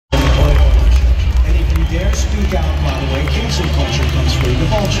speak out, by the way. Cancel culture comes through. The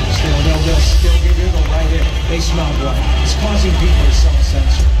vultures, they'll go right in. They smell blood. It's causing people to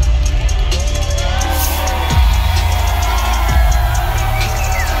self-censor.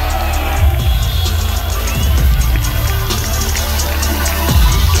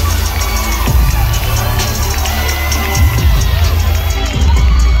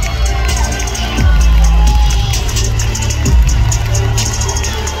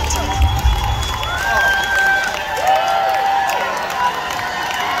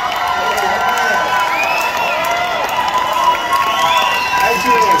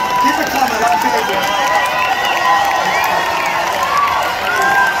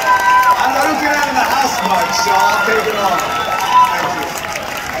 So I'll take it off. Thank you.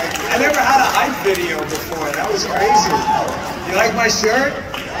 Thank you. I never had a hype video before. That was crazy. You like my shirt?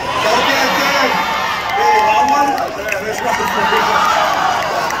 Don't get dead. Hey, you want one? There, there's one for you.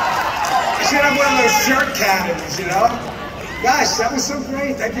 I should have one of those shirt cannons, you know? Gosh, that was so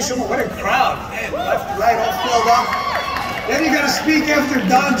great. Thank you so much. What a crowd. Man, left, right, all filled up. Then you got to speak after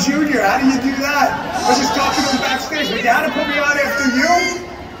Don Jr. How do you do that? I was just talking to him backstage. But you had to put me on after you?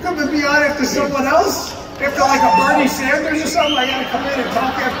 Come and be on after someone else? After like a Bernie Sanders or something, I gotta come in and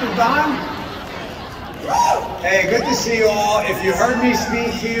talk after Don? Hey, good to see you all. If you heard me speak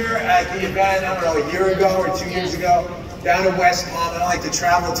here at the event, I don't know, a year ago or 2 years ago, down in West Palm, I don't like to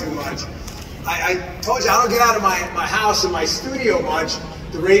travel too much. I told you, I don't get out of my house and my studio much.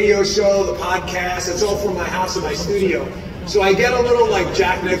 The radio show, the podcast, it's all from my house and my studio. So I get a little like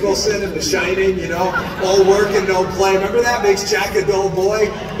Jack Nicholson in The Shining, you know, all work and no play. Remember that makes Jack a dull boy?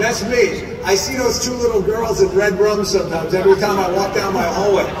 That's me. I see those two little girls in red rum sometimes every time I walk down my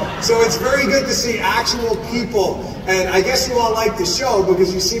hallway. So it's very good to see actual people. And I guess you all like the show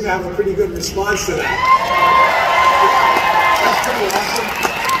because you seem to have a pretty good response to that. That's pretty awesome.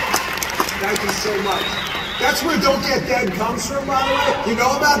 Thank you so much. That's where Don't Get Dead comes from, by the way. You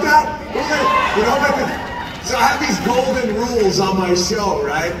know about that? You know about the... So I have these golden rules on my show,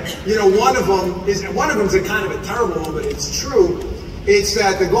 right? You know, one of them's a kind of a terrible one, but it's true. It's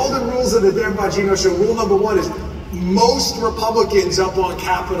that the golden rules of the Dan Bongino show, rule number one is most Republicans up on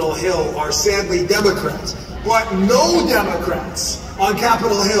Capitol Hill are sadly Democrats, but no Democrats on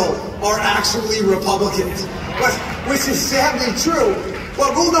Capitol Hill are actually Republicans, which is sadly true.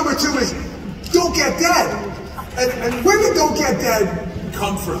 But rule number two is don't get dead. And where did Don't Get Dead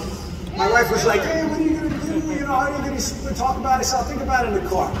come from? My wife was like, hey, what are you going to do? You know, how are you going to talk about it? So I'll think about it in the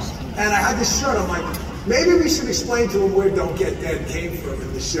car. And I had this shirt. I'm like, maybe we should explain to them where Don't Get Dead came from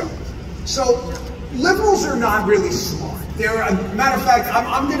in the show. So liberals are not really smart. They're, a matter of fact,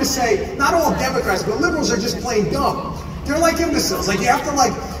 I'm going to say, not all Democrats, but liberals are just plain dumb. They're like imbeciles. Like you have to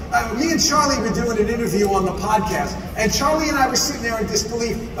like, me and Charlie were doing an interview on the podcast, and Charlie and I were sitting there in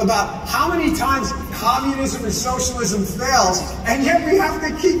disbelief about how many times communism and socialism fails, and yet we have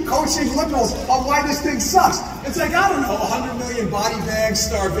to keep coaching liberals on why this thing sucks. It's like, I don't know, 100 million body bags,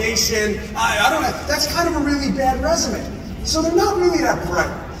 starvation, I don't know. That's kind of a really bad resume. So they're not really that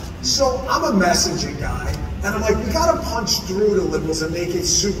bright. So I'm a messaging guy, and I'm like, we gotta punch through to liberals and make it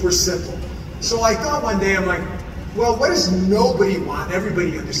super simple. So I thought one day, I'm like, well, what does nobody want?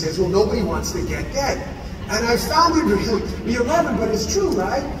 Everybody understands. Well, nobody wants to get dead. And I found it really irrelevant, but it's true,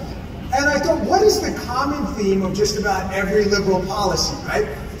 right? And I thought, what is the common theme of just about every liberal policy, right?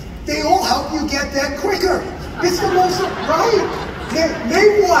 They all help you get dead quicker. It's the most, right?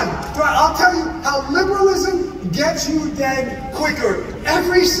 Name one. I'll tell you how liberalism gets you dead quicker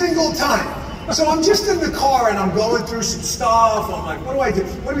every single time. So I'm just in the car and I'm going through some stuff. I'm like, what do I do?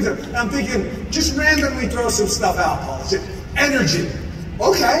 What do we do? And I'm thinking, just randomly throw some stuff out, Paul. It's energy.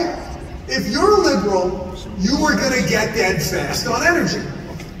 Okay. If you're a liberal, you are going to get dead fast on energy.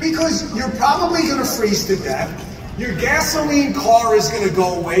 Because you're probably going to freeze to death. Your gasoline car is going to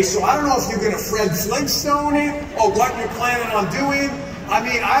go away. So I don't know if you're going to Fred Flintstone it or what you're planning on doing. I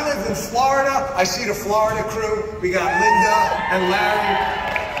mean, I live in Florida. I see the Florida crew. We got Linda and Larry.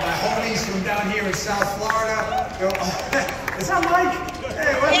 My homies from down here in South Florida. Is that Mike?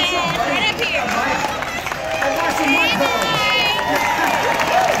 Hey, what's up, Mike? Right up here. Mike? I got some Mike pillows.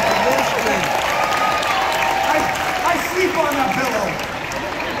 I sleep on that pillow.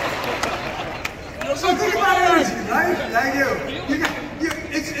 So think about energy, right? Thank you.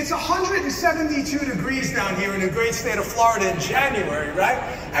 It's 172 degrees down here in the great state of Florida in January, right?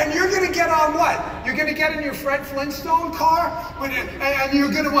 And you're going to get on what? You're going to get in your Fred Flintstone car? And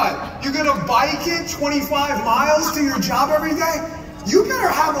you're going to what? You're going to bike it 25 miles to your job every day? You better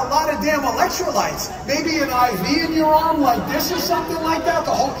have a lot of damn electrolytes. Maybe an IV in your arm like this or something like that.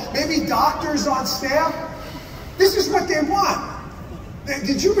 Maybe doctors on staff. This is what they want.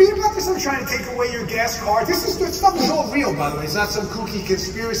 Did you read about this? I'm trying to take away your gas card. This stuff is all real, by the way. It's not some kooky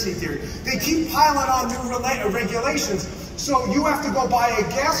conspiracy theory. They keep piling on new regulations, so you have to go buy a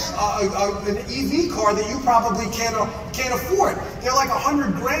an EV car that you probably can't afford. They're like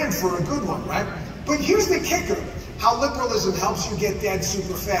 100 grand for a good one, right? But here's the kicker: how liberalism helps you get dead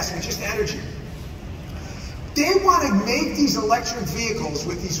super fast with just energy. They want to make these electric vehicles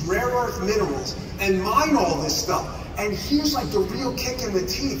with these rare earth minerals and mine all this stuff. And here's like the real kick in the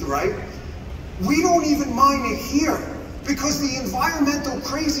teeth, right? We don't even mine it here because the environmental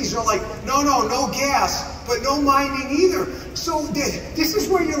crazies are like, no gas, but no mining either. So this is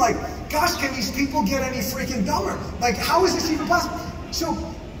where you're like, gosh, can these people get any freaking dumber? Like, how is this even possible? So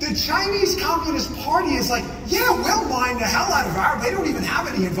the Chinese Communist Party is like, yeah, we'll mine the hell out of ours. They don't even have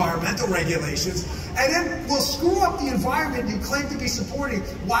any environmental regulations. And then we'll screw up the environment you claim to be supporting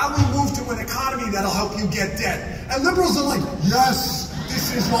while we move to an economy that'll help you get dead. And liberals are like, yes,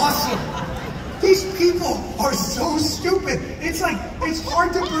 this is awesome. These people are so stupid. It's like, it's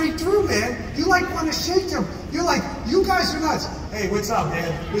hard to break through, man. You like want to shake them. You're like, you guys are nuts. Hey, what's up,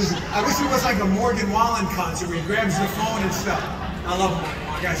 man? I wish it was like a Morgan Wallen concert where he grabs the phone and stuff. I love him.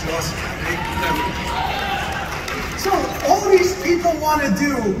 You guys are awesome. So all these people want to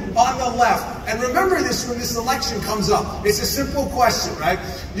do on the left, and remember this when this election comes up, it's a simple question, right?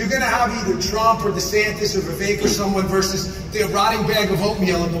 You're going to have either Trump or DeSantis or Vivek or someone versus the rotting bag of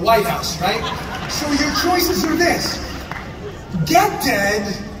oatmeal in the White House, right? So your choices are this: get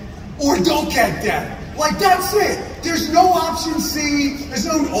dead or don't get dead. Like, that's it. There's no option C, there's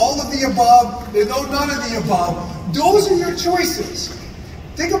no all of the above, there's no none of the above. Those are your choices.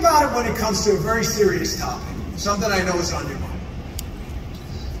 Think about it when it comes to a very serious topic. Something I know is on your mind.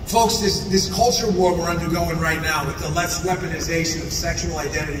 Folks, this culture war we're undergoing right now with the left's weaponization of sexual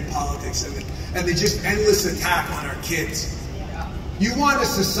identity politics and the just endless attack on our kids. You want a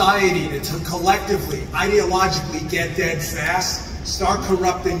society to collectively, ideologically get dead fast, start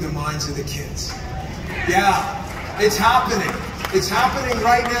corrupting the minds of the kids. Yeah, it's happening. It's happening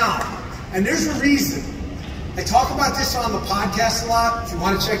right now. And there's a reason. I talk about this on the podcast a lot. If you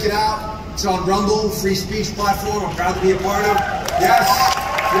want to check it out, it's on Rumble, free speech platform. I'm proud to be a part of. Yes,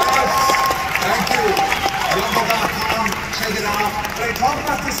 thank you. Rumble.com, check it out. But I talk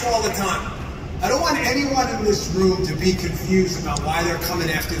about this all the time. I don't want anyone in this room to be confused about why they're coming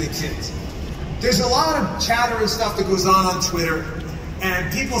after the kids. There's a lot of chatter and stuff that goes on Twitter,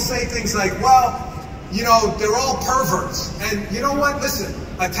 and people say things like, well, you know, they're all perverts. And you know what? Listen,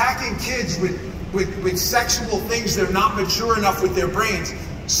 attacking kids with sexual things, they're not mature enough with their brains.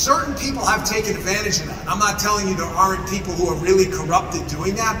 Certain people have taken advantage of that. I'm not telling you there aren't people who are really corrupted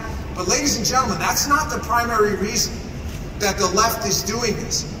doing that. But ladies and gentlemen, that's not the primary reason that the left is doing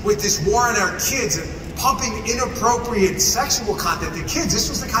this, with this war on our kids and pumping inappropriate sexual content to kids. This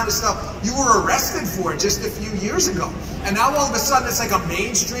was the kind of stuff you were arrested for just a few years ago. And now all of a sudden it's like a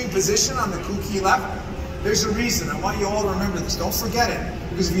mainstream position on the kooky left. There's a reason. I want you all to remember this. Don't forget it.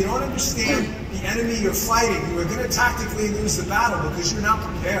 Because if you don't understand the enemy you're fighting, you are going to tactically lose the battle because you're not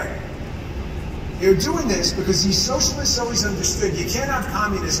prepared. They're doing this because these socialists always understood you can't have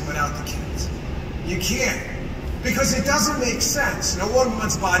communism without the kids. You can't. Because it doesn't make sense. No one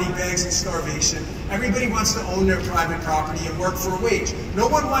wants body bags and starvation. Everybody wants to own their private property and work for a wage. No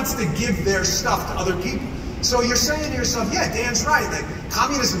one wants to give their stuff to other people. So you're saying to yourself, yeah, Dan's right. Like,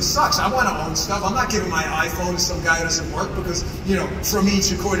 communism sucks. I want to own stuff. I'm not giving my iPhone to some guy who doesn't work because, you know, from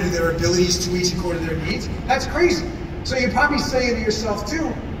each according to their abilities, to each according to their needs. That's crazy. So you're probably saying to yourself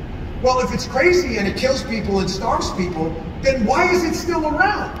too, well, if it's crazy and it kills people and starves people, then why is it still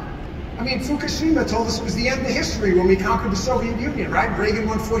around? I mean, Fukushima told us it was the end of history when we conquered the Soviet Union, right? Reagan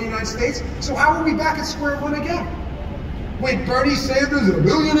won 49 states. So how are we back at square one again? With Bernie Sanders, a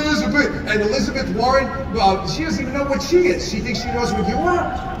billionaire's a bit, and Elizabeth Warren, she doesn't even know what she is. She thinks she knows what you are.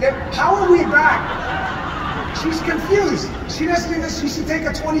 How are we back? She's confused. She doesn't even, she should take a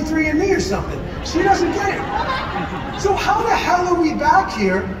 23andMe or something. She doesn't get it. So how the hell are we back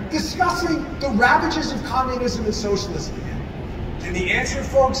here discussing the ravages of communism and socialism again? And the answer,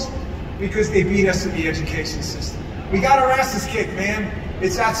 folks, because they beat us in the education system. We got our asses kicked, man.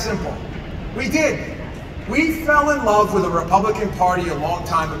 It's that simple. We did. We fell in love with the Republican Party a long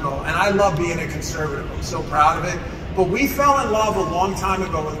time ago, and I love being a conservative. I'm so proud of it. But we fell in love a long time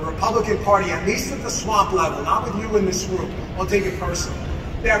ago with the Republican Party, at least at the swamp level, not with you in this room. I'll take it personal.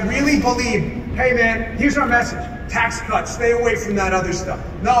 That really believed, hey man, here's our message. Tax cuts, stay away from that other stuff.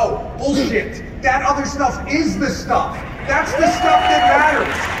 No, bullshit. That other stuff is the stuff. That's the stuff that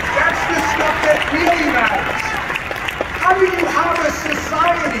matters. That's the stuff that really matters. How do you have a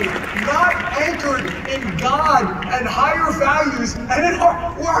society not anchored in God and higher values, and then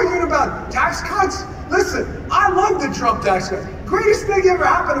we're arguing about tax cuts? Listen, I love the Trump tax cuts. Greatest thing ever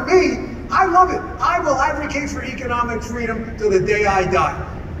happened to me. I love it. I will advocate for economic freedom till the day I die.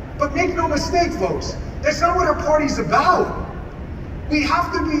 But make no mistake, folks, that's not what our party's about. We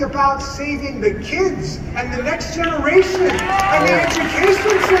have to be about saving the kids and the next generation and the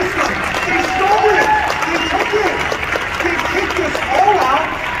education system. They stole it. They took it. They kicked us all out.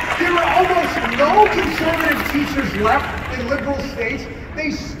 There were almost no conservative teachers left in liberal states.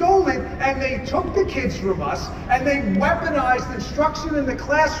 They stole it and they took the kids from us and they weaponized instruction in the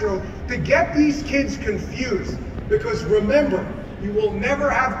classroom to get these kids confused. Because remember, you will never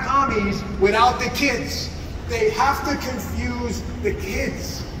have commies without the kids. They have to confuse the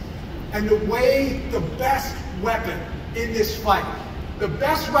kids. And the best weapon in this fight, the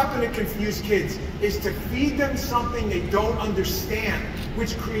best weapon to confuse kids is to feed them something they don't understand,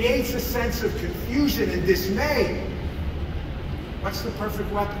 which creates a sense of confusion and dismay. What's the perfect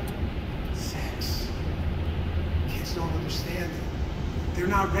weapon? Sex. Kids don't understand it. They're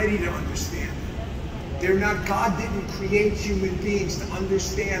not ready to understand it. They're not, God didn't create human beings to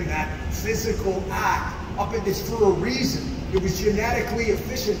understand that physical act. It's for a reason. It was genetically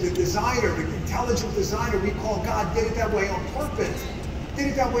efficient. The designer, the intelligent designer we call God, did it that way on purpose. Did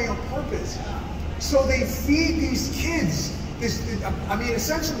it that way on purpose. So they feed these kids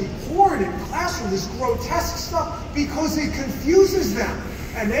essentially porn in classroom, this grotesque stuff, because it confuses them.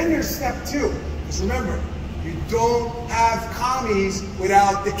 And then there's step two. Because remember, you don't have commies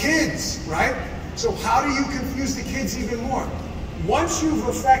without the kids, right? So how do you confuse the kids even more? Once you've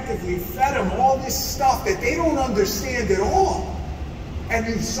effectively fed them all this stuff that they don't understand at all, and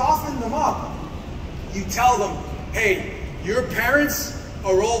you've softened them up, you tell them, hey, your parents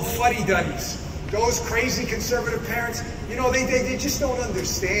are old fuddy-duddies. Those crazy conservative parents, you know, they just don't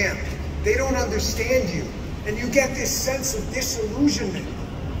understand. They don't understand you. And you get this sense of disillusionment.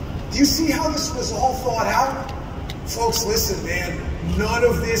 Do you see how this was all thought out? Folks, listen, man, none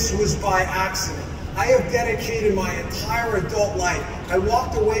of this was by accident. I have dedicated my entire adult life. I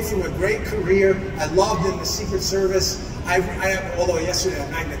walked away from a great career. I loved in the Secret Service. Although yesterday at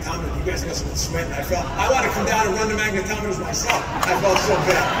magnetometer, you guys must have been sweating. I want to come down and run the magnetometers myself. I felt so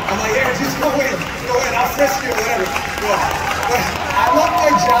bad. I'm like, yeah, just go in, I'll frisk you, whatever. But I love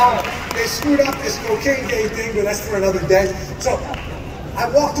my job. They screwed up this cocaine game thing, but that's for another day. So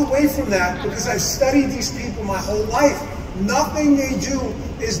I walked away from that because I've studied these people my whole life. Nothing they do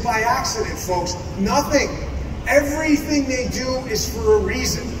is by accident, folks. Nothing. Everything they do is for a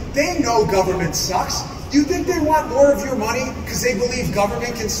reason. They know government sucks. You think they want more of your money because they believe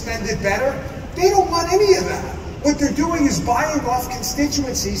government can spend it better? They don't want any of that. What they're doing is buying off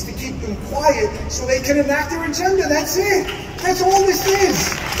constituencies to keep them quiet so they can enact their agenda. That's it. That's all this is.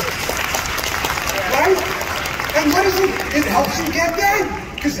 Right? And what is it? It helps you get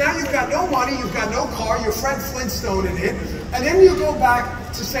dead. Because now you've got no money, you've got no car, you're Fred Flintstone in it, and then you go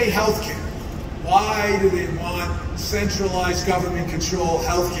back to, say, healthcare. Why do they want centralized government control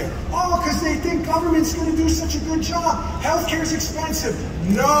healthcare? Oh, because they think government's going to do such a good job. Healthcare is expensive.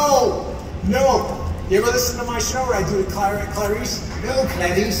 No, no. You ever listen to my show where I do it, Clarice? No,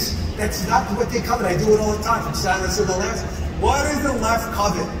 Clarice. That's not what they covet. I do it all the time from Silence of the Lambs. What does the left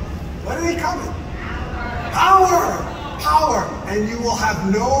covet? What do they covet? Power. Power. And you will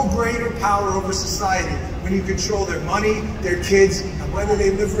have no greater power over society when you control their money, their kids, and whether they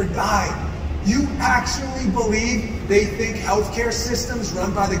live or die. You actually believe they think healthcare systems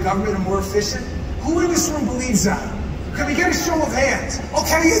run by the government are more efficient? Who in this room believes that? Can we get a show of hands?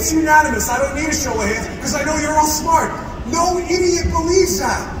 Okay, it's unanimous. I don't need a show of hands because I know you're all smart. No idiot believes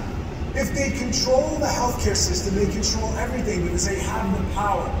that. If they control the healthcare system, they control everything because they have the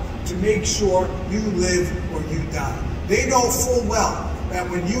power to make sure you live or you die. They know full well that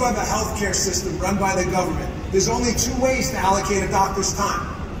when you have a healthcare system run by the government, there's only two ways to allocate a doctor's time.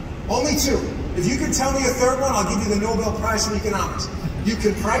 Only two. If you can tell me a third one, I'll give you the Nobel Prize for Economics. You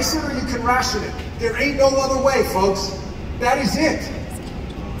can price it or you can ration it. There ain't no other way, folks. That is it.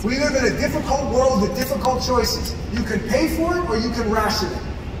 We live in a difficult world with difficult choices. You can pay for it or you can ration it.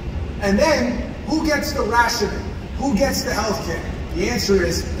 And then, who gets the rationing? Who gets the health care? The answer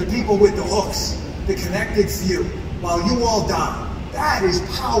is the people with the hooks, the connected few, while you all die. That is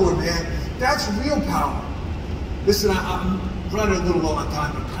power, man. That's real power. Listen, I'm running a little low on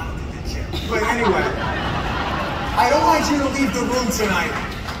time, but I don't think they care. But anyway, I don't want you to leave the room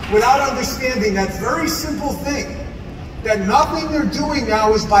tonight without understanding that very simple thing, that nothing they're doing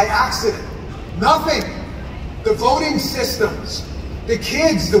now is by accident. Nothing. The voting systems, the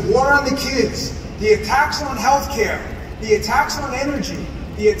kids, the war on the kids, the attacks on healthcare, the attacks on energy,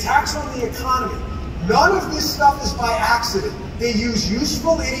 the attacks on the economy. None of this stuff is by accident. They use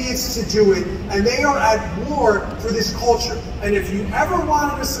useful idiots to do it, and they are at war for this culture. And if you ever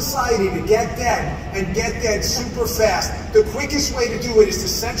wanted a society to get dead, and get dead super fast, the quickest way to do it is to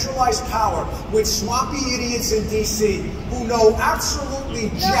centralize power with swampy idiots in DC who know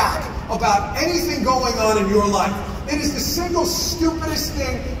absolutely jack about anything going on in your life. It is the single stupidest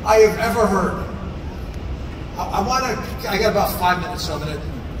thing I have ever heard. I got about 5 minutes, so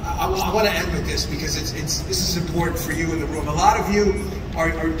I want to end with this because this is important for you in the room. A lot of you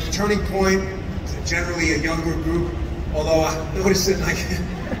are Turning Point, generally a younger group, although I noticed that I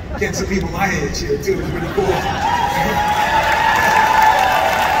get some people my age here too. It's pretty cool.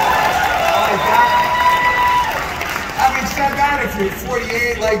 Having said that, if you're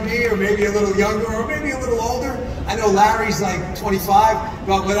 48 like me, or maybe a little younger, or maybe a little older, I know Larry's like 25,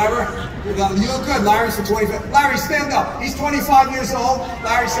 but whatever. You look good. Larry's for 25. Larry, stand up. He's 25 years old.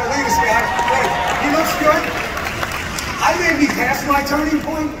 Larry said, look at this guy. He looks good. I may be past my turning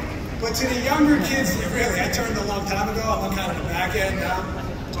point, but to the younger kids, really, I turned a long time ago. I'm on kind of the back end now.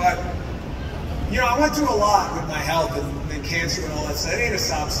 But, you know, I went through a lot with my health and cancer and all that stuff. It ain't a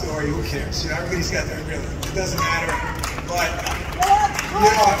sob story. Who cares? You know, everybody's got their, really, it doesn't matter. But,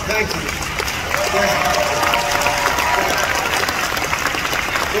 you know, thank you. But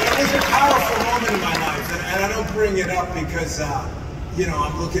it was a powerful moment in my life, and I don't bring it up because, you know,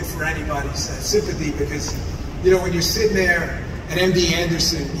 I'm looking for anybody's sympathy because, you know, when you're sitting there at MD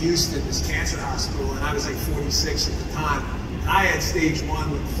Anderson in Houston, this cancer hospital, and I was like 46 at the time, and I had stage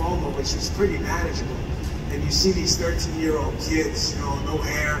 1 lymphoma, which was pretty manageable, and you see these 13-year-old kids, you know, no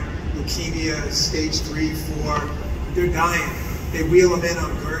hair, leukemia, stage 3, 4, they're dying. They wheel them in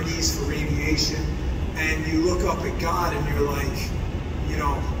on gurneys for radiation, and you look up at God and you're like, you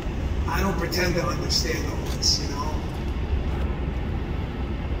know, I don't pretend to understand all this, you know.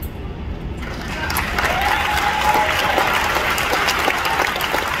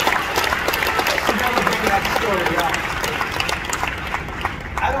 You never bring that story up.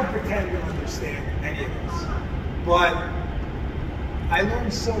 I don't pretend to understand any of this, but I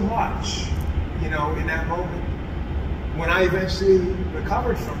learned so much, you know, in that moment. When I eventually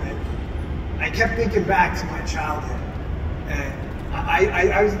recovered from it, I kept thinking back to my childhood, and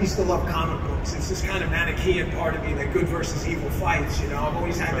I used to love comic books. It's this kind of Manichaean part of me that good versus evil fights, you know. I've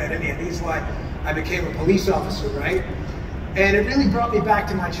always had that in me, and this is why I became a police officer, right? And it really brought me back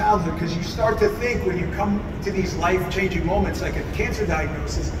to my childhood because you start to think when you come to these life-changing moments like a cancer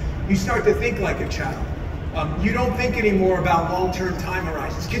diagnosis, you start to think like a child. You don't think anymore about long-term time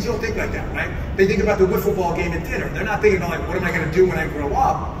horizons. Kids don't think like that, right? They think about the wiffle ball game at dinner. They're not thinking about like, what am I going to do when I grow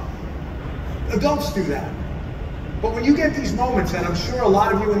up? Adults do that. But when you get these moments, and I'm sure a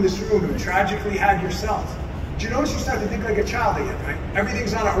lot of you in this room have tragically had yourself, do you notice you start to think like a child again, right?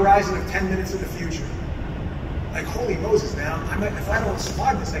 Everything's on a horizon of 10 minutes in the future. Like, holy Moses, man, if I don't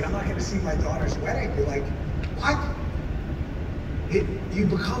survive this thing, I'm not going to see my daughter's wedding. You're like, what? You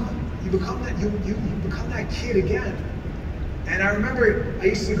become that kid again. And I remember I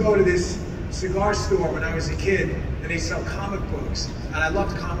used to go to this cigar store when I was a kid, and they sell comic books, and I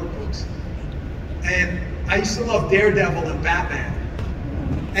loved comic books. And I used to love Daredevil and Batman.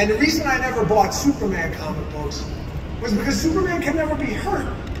 And the reason I never bought Superman comic books was because Superman can never be hurt.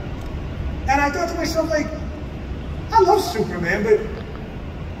 And I thought to myself, like, I love Superman, but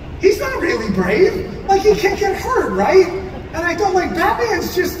he's not really brave. Like, he can't get hurt, right? And I thought, like,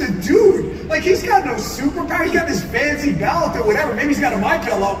 Batman's just a dude. Like, he's got no superpower. He's got this fancy belt or whatever. Maybe he's got a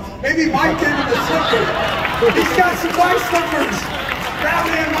MyPillow. Maybe Mike gave him the slippers. He's got some my slippers.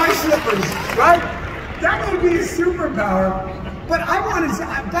 Batman my slippers, right? That would be a superpower. But I wanted to,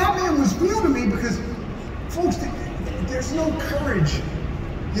 Batman was real to me because, folks, there's no courage,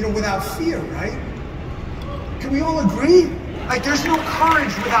 you know, without fear, right? Can we all agree? Like, there's no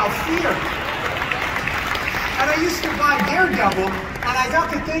courage without fear. And I used to buy Daredevil, and I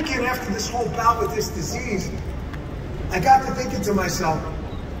got to thinking after this whole bout with this disease, I got to thinking to myself,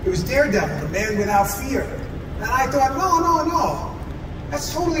 it was Daredevil, the man without fear. And I thought, no.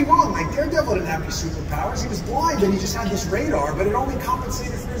 That's totally wrong. Like, Daredevil didn't have any superpowers. He was blind, and he just had this radar, but it only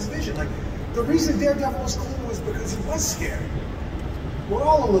compensated for his vision. Like, the reason Daredevil was cool was because he was scared. We're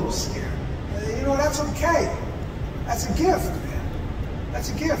all a little scared. You know, that's okay. That's a gift, man. That's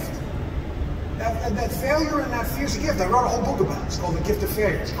a gift. That failure and that fear is a gift. I wrote a whole book about it. It's called The Gift of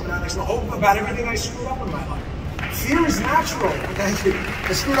Failure. It's coming out next month. About everything I screwed up in my life. Fear is natural. Thank you.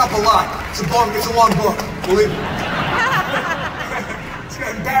 I screwed up a lot. It's a long book. Believe me. It's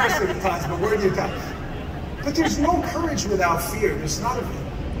embarrassing at times, but word at a time. But there's no courage without fear. There's none of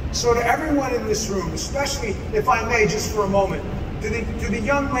it. So to everyone in this room, especially if I may, just for a moment, to the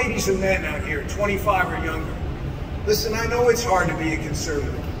young ladies and men out here, 25 or younger, listen, I know it's hard to be a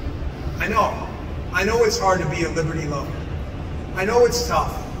conservative. I know it's hard to be a liberty lover. I know it's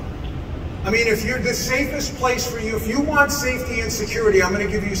tough. I mean, if you're the safest place for you, if you want safety and security, I'm going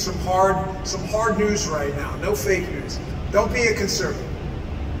to give you some hard news right now. No fake news. Don't be a conservative.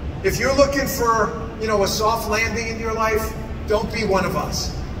 If you're looking for, a soft landing in your life, don't be one of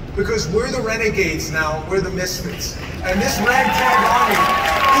us. Because we're the renegades now. We're the misfits. And this ragtag army,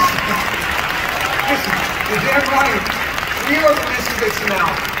 listen, you're damn right. We are the misfits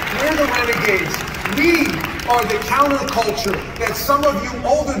now. We're the renegades. We are the counterculture that some of you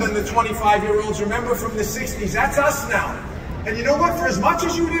older than the 25-year-olds remember from the 60s. That's us now. And you know what? For as much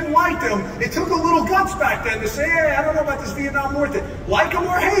as you didn't like them, it took a little guts back then to say, hey, I don't know about this Vietnam War thing. Like them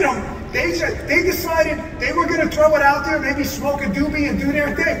or hate them, they decided they were going to throw it out there, maybe smoke a doobie and do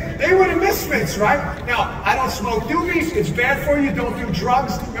their thing. They were the misfits, right? Now, I don't smoke doobies. It's bad for you. Don't do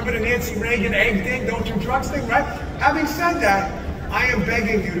drugs. Remember the Nancy Reagan egg thing? Don't do drugs thing, right? Having said that, I am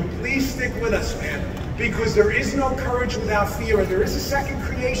begging you to please stick with us, man. Because there is no courage without fear, and there is a second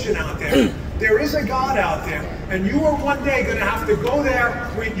creation out there. There is a God out there, and you are one day going to have to go there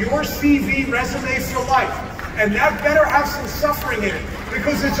with your CV resume for life. And that better have some suffering in it,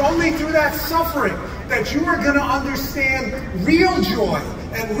 because it's only through that suffering that you are going to understand real joy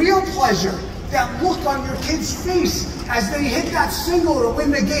and real pleasure. That look on your kid's face as they hit that single to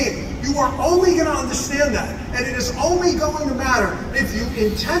win the game. You are only going to understand that. And it is only going to matter if you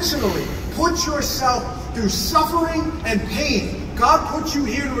intentionally put yourself through suffering and pain. God put you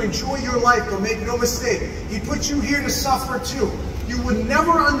here to enjoy your life, but make no mistake, He put you here to suffer too. You would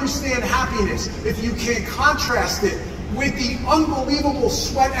never understand happiness if you can't contrast it with the unbelievable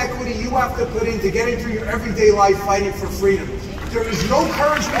sweat equity you have to put into getting through your everyday life fighting for freedom. There is no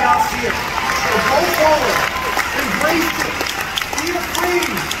courage without fear. So go forward, embrace it, be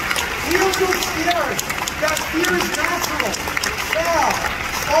afraid, feel so scared. That fear is natural. Fail,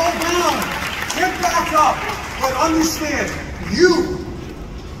 fall down, get back up, but understand, you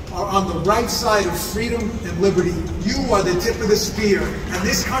are on the right side of freedom and liberty. You are the tip of the spear, and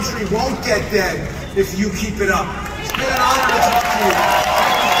this country won't get dead if you keep it up. It's been an honor to talk to you.